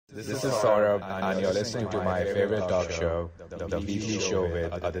This is Saurabh, and you're listening to my favorite talk show, The Weekly Show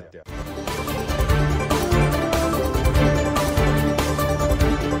with Aditya.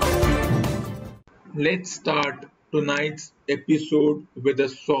 Let's start tonight's episode with a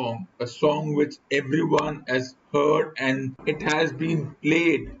song which everyone has heard and it has been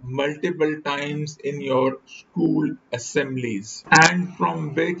played multiple times in your school assemblies, and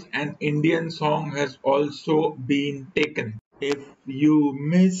from which an Indian song has also been taken. If you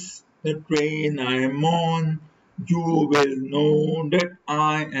miss the train I'm on, you will know that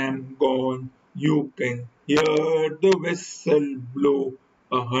I am gone. You can hear the whistle blow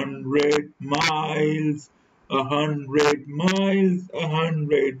 100 miles, 100 miles,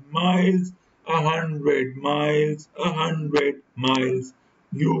 100 miles, 100 miles, 100 miles.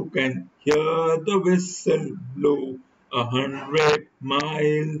 You can hear the whistle blow 100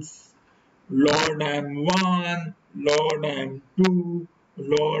 miles. Lord, I'm one, Lord, I'm two,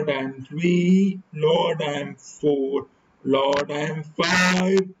 Lord, I'm three, Lord, I'm four, Lord, I'm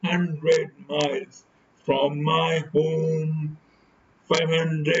 500 miles from my home.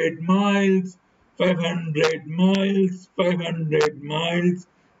 500 miles, 500 miles, 500 miles,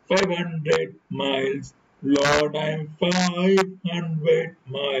 500 miles. Lord, I'm 500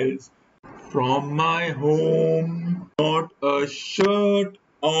 miles from my home. Not a shirt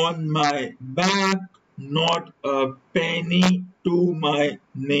on my back, not a penny to my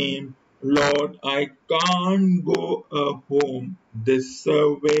name. Lord, I can't go home this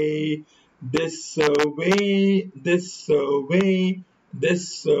away, this away, this away,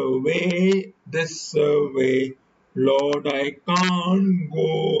 this away, this away. Lord, I can't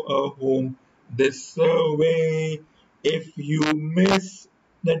go home this away. If you miss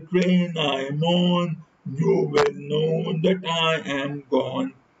the train I'm on, you will know that I am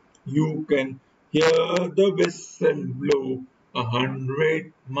gone. You can hear the whistle blow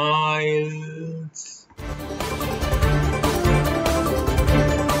 100 miles.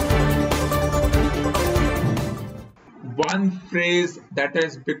 One phrase that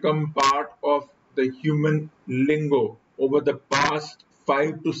has become part of the human lingo over the past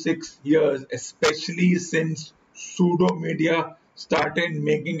 5 to 6 years, especially since pseudo media started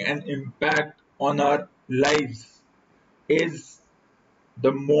making an impact on our lives, is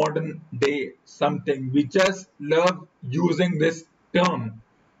the modern day something. We just love using this term.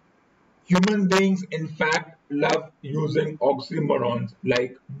 Human beings, in fact, love using oxymorons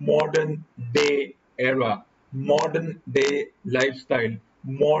like modern day era, modern day lifestyle,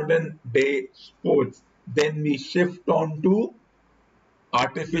 modern day sports. Then we shift on to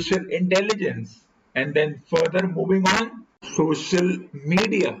artificial intelligence, and then further moving on, social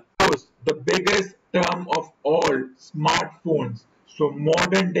media. Of course, the biggest term of all, smartphones. So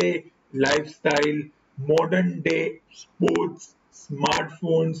modern day lifestyle, modern day sports,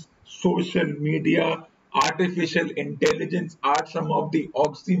 smartphones, social media, artificial intelligence are some of the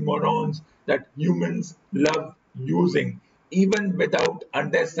oxymorons that humans love using, even without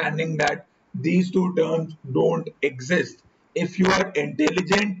understanding that these two terms don't exist. If you are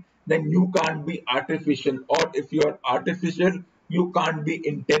intelligent, then you can't be artificial, or if you are artificial, you can't be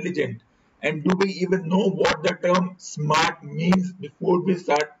intelligent. And do we even know what the term smart means before we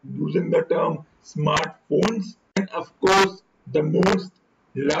start using the term smartphones? And of course, the most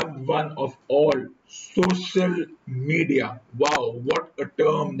loved one of all, social media. Wow, what a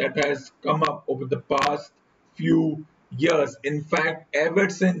term that has come up over the past few years. In fact, ever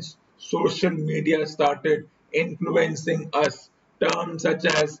since social media started influencing us, terms such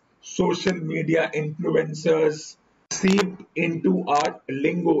as social media influencers seeped into our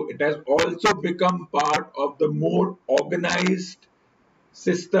lingo. It has also become part of the more organized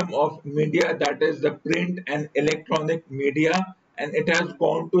system of media, that is the print and electronic media, and it has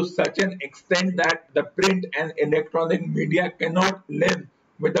gone to such an extent that the print and electronic media cannot live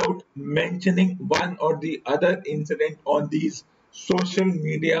without mentioning one or the other incident on these social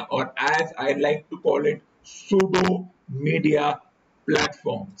media, or as I like to call it, pseudo media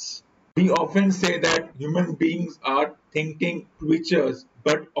platforms. We often say that human beings are thinking creatures,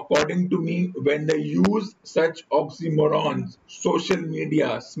 but according to me, when they use such oxymorons, social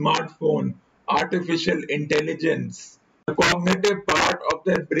media, smartphone, artificial intelligence, the cognitive part of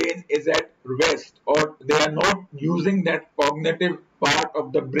their brain is at rest, or they are not using that cognitive part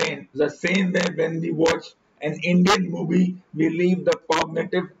of the brain. The same way when we watch an Indian movie, we leave the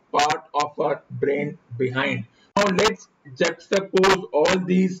cognitive part of our brain behind. Now let's juxtapose all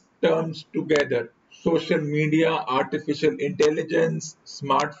these terms together. Social media, artificial intelligence,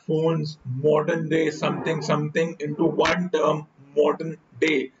 smartphones, modern day something something into one term, modern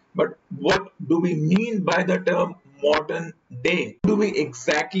day. But what do we mean by the term modern day. How do we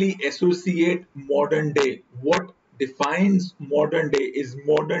exactly associate modern day? What defines modern day? Is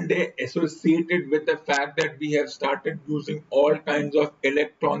modern day associated with the fact that we have started using all kinds of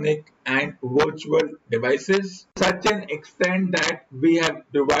electronic and virtual devices, such an extent that we have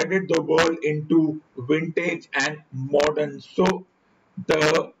divided the world into vintage and modern. So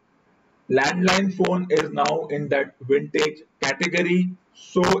the landline phone is now in that vintage category.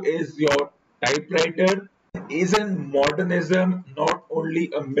 So is your typewriter. Isn't modernism not only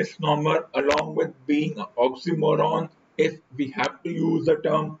a misnomer along with being an oxymoron? If we have to use the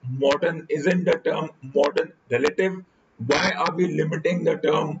term modern, isn't the term modern relative? Why are we limiting the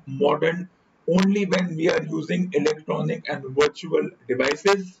term modern only when we are using electronic and virtual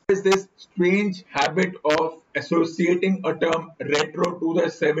devices? Is this strange habit of associating a term retro to the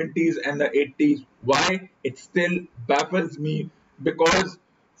 70s and the 80s? Why? It still baffles me, because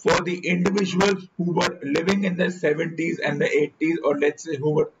for the individuals who were living in the 70s and the 80s, or let's say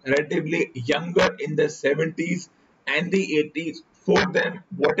who were relatively younger in the 70s and the 80s, for them,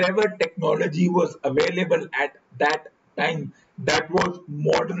 whatever technology was available at that time, that was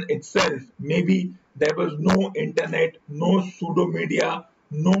modern itself. Maybe there was no internet, no pseudo media,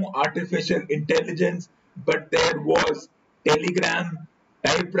 no artificial intelligence, but there was telegram,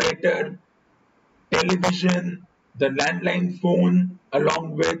 typewriter, television, the landline phone,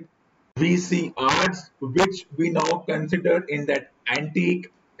 along with VCRs, which we now consider in that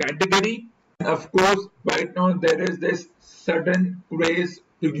antique category. Of course, right now there is this sudden craze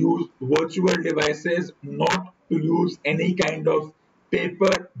to use virtual devices, not to use any kind of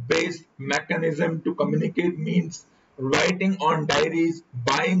paper-based mechanism to communicate. Means writing on diaries,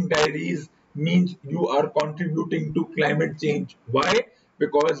 buying diaries means you are contributing to climate change. Why?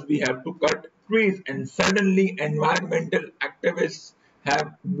 Because we have to cut trees, and suddenly environmental activists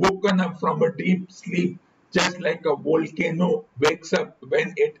have woken up from a deep sleep, just like a volcano wakes up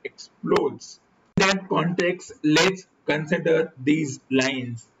when it explodes. In that context, let's consider these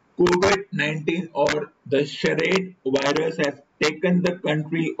lines. COVID-19, or the charade virus, has taken the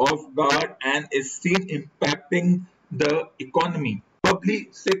country off guard and is seen impacting the economy. Probably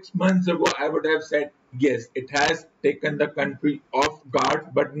 6 months ago, I would have said, yes, it has taken the country off guard,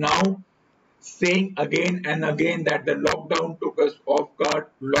 but now saying again and again that the lockdown took us off guard,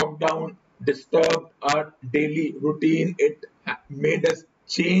 lockdown disturbed our daily routine, it made us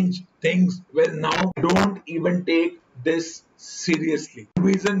change things. Well, now don't even take this seriously. The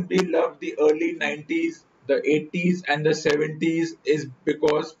reason we love the early 90s, the 80s, and the 70s is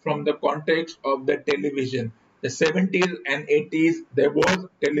because from the context of the television. The 70s and 80s, there was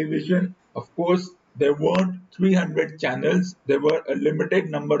television. Of course, there weren't 300 channels, there were a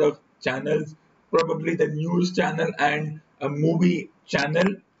limited number of channels, probably the news channel and a movie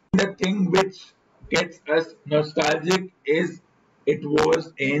channel. The thing which gets us nostalgic is it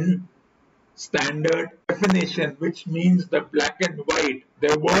was in standard definition, which means the black and white.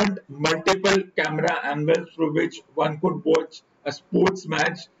 There weren't multiple camera angles through which one could watch a sports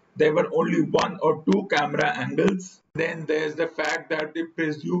match. There were only one or two camera angles. Then there's the fact that they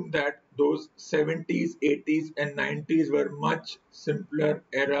presume that those 70s, 80s, and 90s were much simpler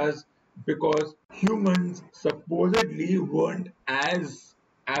eras because humans supposedly weren't as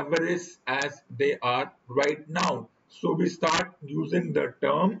avarice as they are right now. So we start using the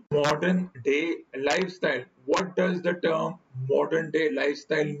term modern day lifestyle. What does the term modern day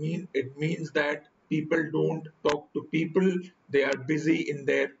lifestyle mean? It means that people don't talk to people, they are busy in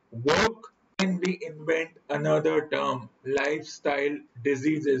their work. And we invent another term, lifestyle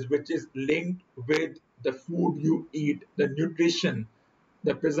diseases, which is linked with the food you eat, the nutrition,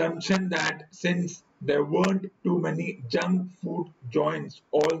 the presumption that since there weren't too many junk food joints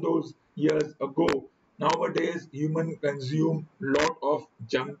all those years ago, nowadays humans consume lot of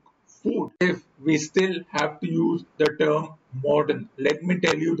junk food. If we still have to use the term modern, let me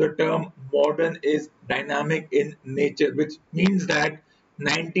tell you the term modern is dynamic in nature, which means that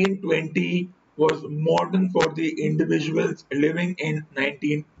 1920 was modern for the individuals living in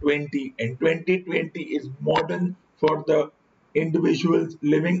 1920, and 2020 is modern for the individuals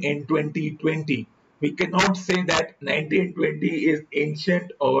living in 2020. We cannot say that 1920 is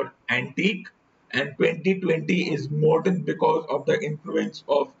ancient or antique and 2020 is modern because of the influence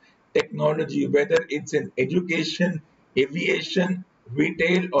of technology, whether it's in education, aviation,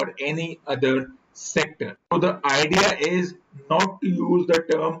 retail, or any other sector. So the idea is not to use the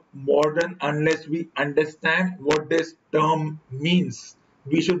term modern unless we understand what this term means.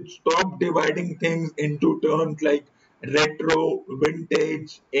 We should stop dividing things into terms like retro,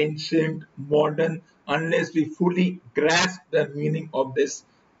 vintage, ancient, modern, unless we fully grasp the meaning of this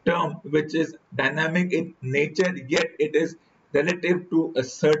term which is dynamic in nature, yet it is relative to a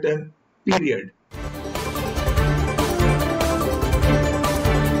certain period.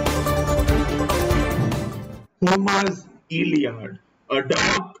 Homer's Iliad, a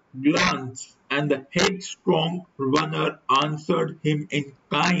dark glance, and the headstrong runner answered him in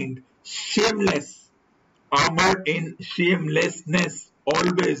kind, shameless, armored in shamelessness,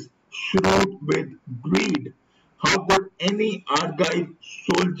 always shrewd with greed. How could any Argive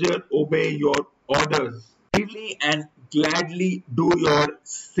soldier obey your orders? Freely and gladly do your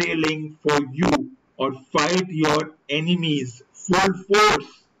sailing for you, or fight your enemies full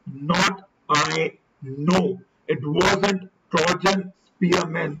force. Not I, no. It wasn't Trojan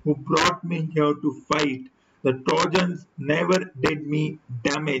spearmen who brought me here to fight. The Trojans never did me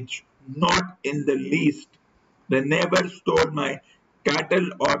damage, not in the least. They never stole my cattle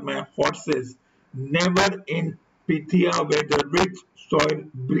or my horses. Never in Pythia, where the rich soil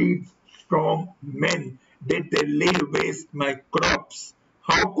breeds strong men, did they lay waste my crops.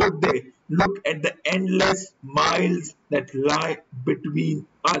 How could they? Look at the endless miles that lie between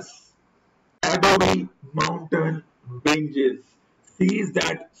us. Shadowy mountain ranges, seas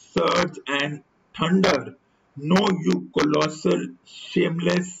that surge and thunder. No, you colossal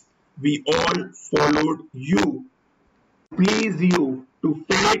shameless, we all followed you. Please you, to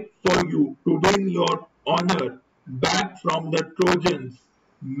fight for you, to win your honor back from the Trojans.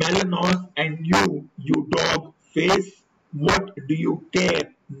 Melanos and you dog face, what do you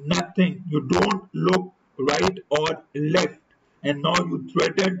care? Nothing. You don't look right or left. And now you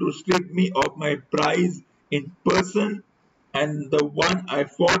threaten to strip me of my prize in person, and the one I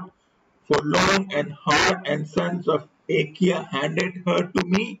fought for long and hard, and sons of Achaia handed her to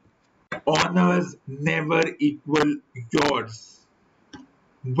me. Honors never equal yours.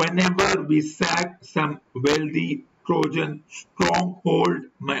 Whenever we sack some wealthy Trojan stronghold,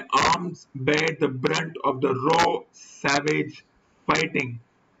 my arms bear the brunt of the raw, savage fighting.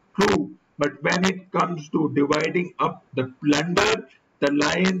 True, but when it comes to dividing up the plunder, the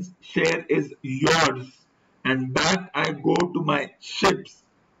lion's share is yours. And back I go to my ships,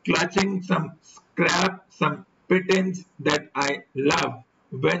 clutching some scrap, some pittance that I love,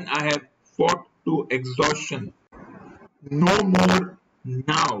 when I have fought to exhaustion. No more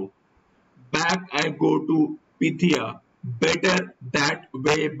now. Back I go to Pythia, better that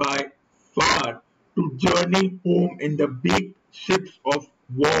way by far, to journey home in the big ships of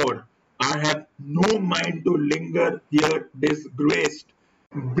war. I have no mind to linger here disgraced,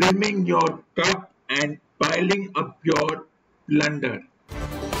 brimming your cup and piling up your plunder.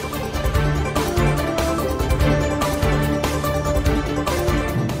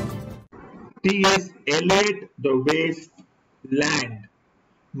 T.S. Eliot, The Waste Land.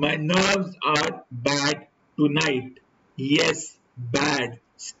 My nerves are bad tonight. Yes, bad.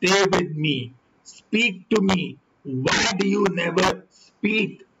 Stay with me. Speak to me. Why do you never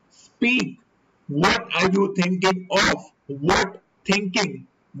speak? Speak. What are you thinking of? What thinking?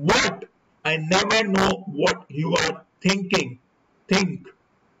 What? I never know what you are thinking. Think.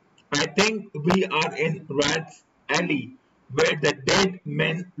 I think we are in Rat's Alley, where the dead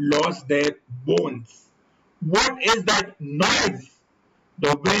men lost their bones. What is that noise?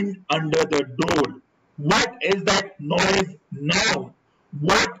 The wind under the door. What is that noise now?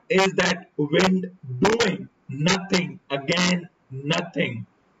 What is that wind doing? Nothing. Again, nothing.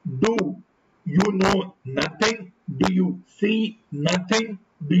 Do you know nothing? Do you see nothing?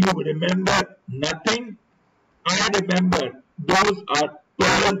 Do you remember nothing? I remember. Those are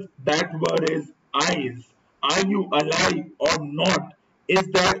pearls that were his eyes. Are you alive or not? Is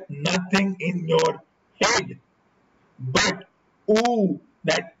there nothing in your head? But, ooh,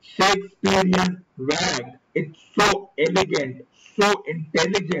 that Shakespearean rag. It's so elegant, so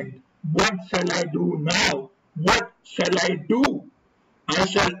intelligent. What shall I do now? What shall I do? I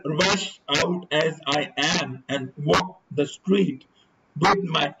shall rush out as I am and walk the street with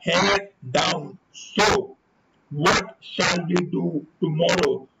my hair down so. What shall we do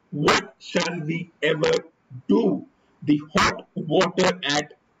tomorrow? What shall we ever do? The hot water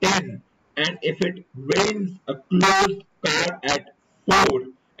at 10, and if it rains, a closed car at 4,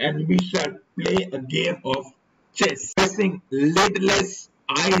 and we shall play a game of chess, pressing lidless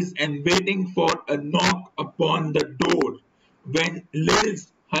eyes and waiting for a knock upon the door. When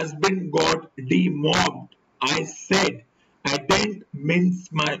Lil's husband got demobbed, I said, I didn't mince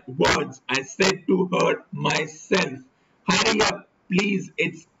my words. I said to her myself, hurry up, please,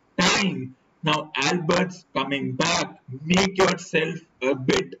 it's time. Now Albert's coming back. Make yourself a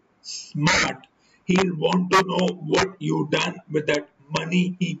bit smart. He'll want to know what you done with that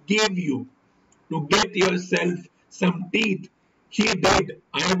money he gave you. To get yourself some teeth, He did.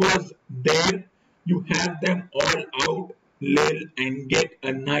 I was there. You have them all out, Lil, and get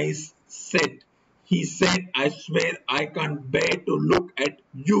a nice set. He said, I swear I can't bear to look at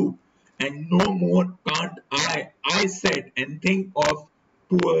you. And no more can't I said, and think of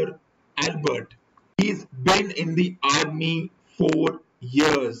poor Albert. He's been in the army 4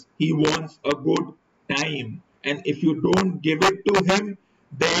 years. He wants a good time. And if you don't give it to him,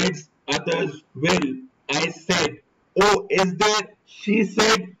 there's others will. I said, oh, is there? She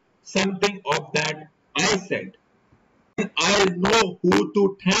said something of that. I said, and I'll know who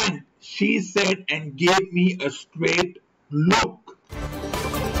to thank. She said and gave me a straight look.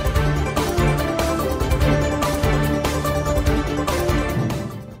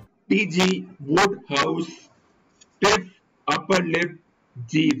 PG Wodehouse, stiff upper lip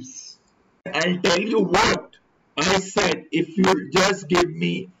Jeeves. I'll tell you what, I said, if you'll just give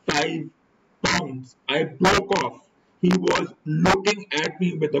me £5. I broke off. He was looking at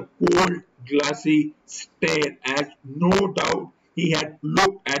me with a cold, glassy stare, as no doubt he had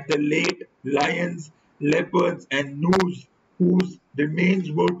looked at the late lions, leopards, and gnus, whose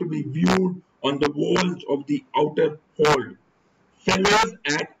remains were to be viewed on the walls of the outer hall. Fellows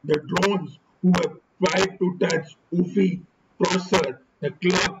at the drones who have tried to touch Ufi Prosser, the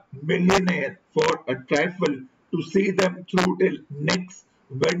club millionaire, for a trifle, to see them through till next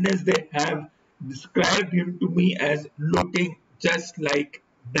Wednesday have described him to me as looking just like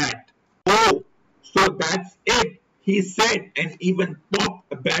that. Oh, so that's it, he said, and even Pop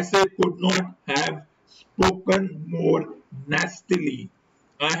Bassett could not have spoken more nastily.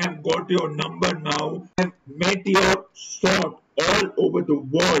 I have got your number now. I have met your sort all over the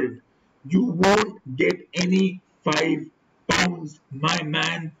world. You won't get any £5, my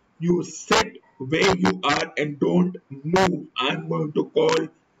man. You sit where you are and don't move. I'm going to call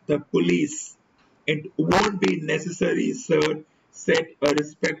the police. It won't be necessary, sir, said a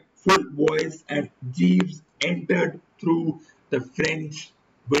respectful voice, and Jeeves entered through the French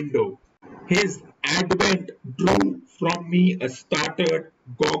window. His advent drew from me a startled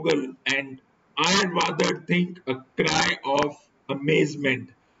goggle, and I rather think a cry of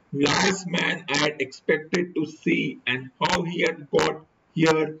amazement. Last man I had expected to see, and how he had got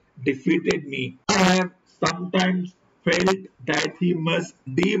here defeated me. I have sometimes felt that he must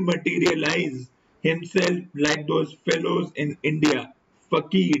dematerialize himself like those fellows in India,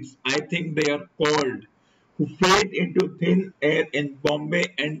 fakirs, I think they are called, who fade into thin air in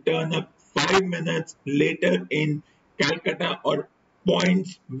Bombay and turn up 5 minutes later in Calcutta or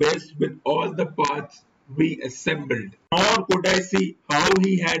points west with all the parts reassembled. Nor could I see how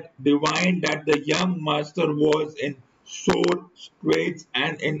he had divined that the young master was in sore straits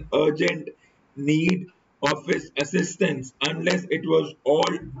and in urgent need of his assistance, unless it was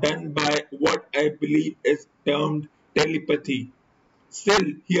all done by what I believe is termed telepathy.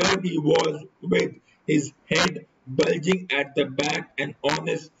 Still, here he was with his head bulging at the back and on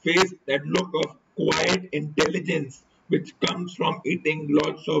his face that look of quiet intelligence which comes from eating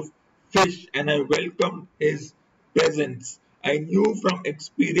lots of fish, and I welcomed his presence. I knew from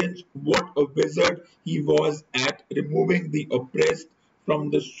experience what a wizard he was at removing the oppressed from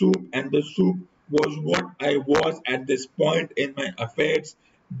the soup, and the soup was what I was at this point in my affairs,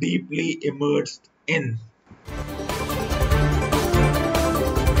 deeply immersed in.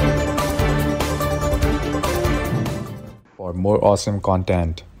 For more awesome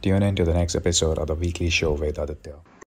content, tune in to the next episode of the weekly show with Aditya.